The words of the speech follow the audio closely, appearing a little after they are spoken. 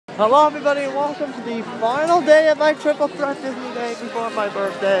Hello everybody and welcome to the final day of my Triple Threat Disney Day before my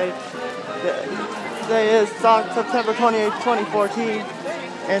birthday. Today is September 28th, 2014,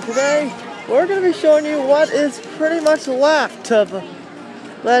 and today we're going to be showing you what is pretty much left of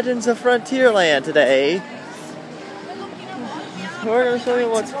Legends of Frontierland today. We're going to show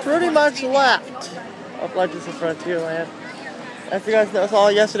you what's pretty much left of Legends of Frontierland. As you guys saw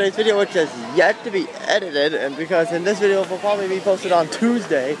yesterday's video, which is yet to be edited, and because in this video will probably be posted on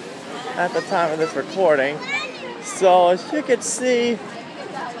Tuesday at the time of this recording. So as you can see,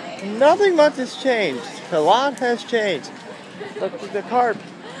 nothing much has changed. A lot has changed. The cart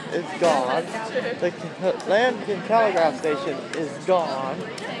is gone. The land and telegraph station is gone.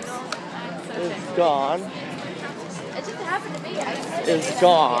 Is gone. It just happened to me. Is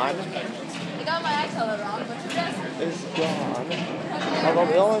gone. I got my eye color wrong, but you guys is gone. Although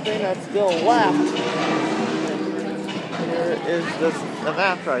the only thing that's still left here is the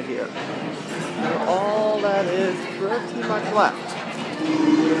map right here. And all that is pretty much left.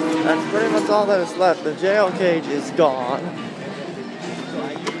 That's pretty much all that is left. The jail cage is gone.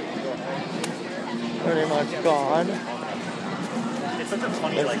 Pretty much gone.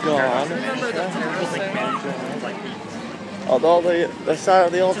 It's gone. Although the side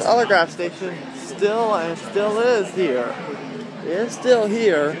of the old telegraph station still is here. It is still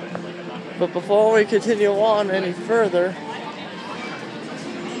here. But before we continue on any further,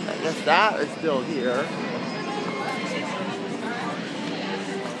 I guess that is still here.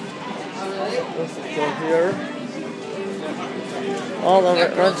 This is still here. All the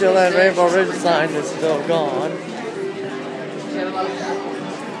Frontierland Rainbow Ridge sign is still gone.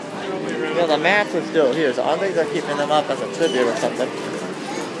 Yeah, the mats are still here, so I think they're keeping them up as a tribute or something.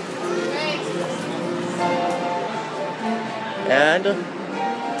 And,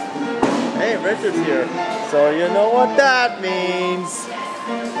 hey, Richard's here. So you know what that means.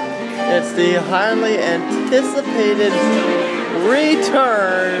 It's the highly anticipated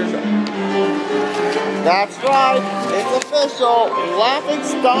return. That's right, it's official. Laughing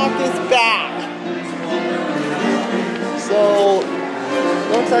Stock is back. So,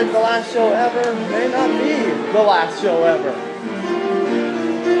 looks like the last show ever may not be the last show ever.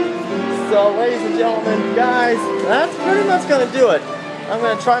 So, ladies and gentlemen, guys, that's pretty much going to do it. I'm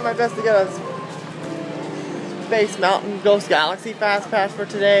going to try my best to get a Space Mountain Ghost Galaxy Fast Pass for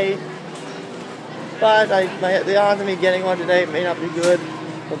today. But the odds of me getting one today may not be good.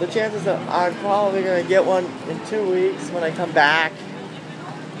 But the chances that I'm probably going to get one in 2 weeks when I come back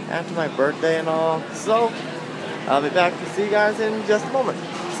after my birthday and all. So, I'll be back to see you guys in just a moment.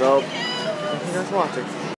 So, thank you guys for watching.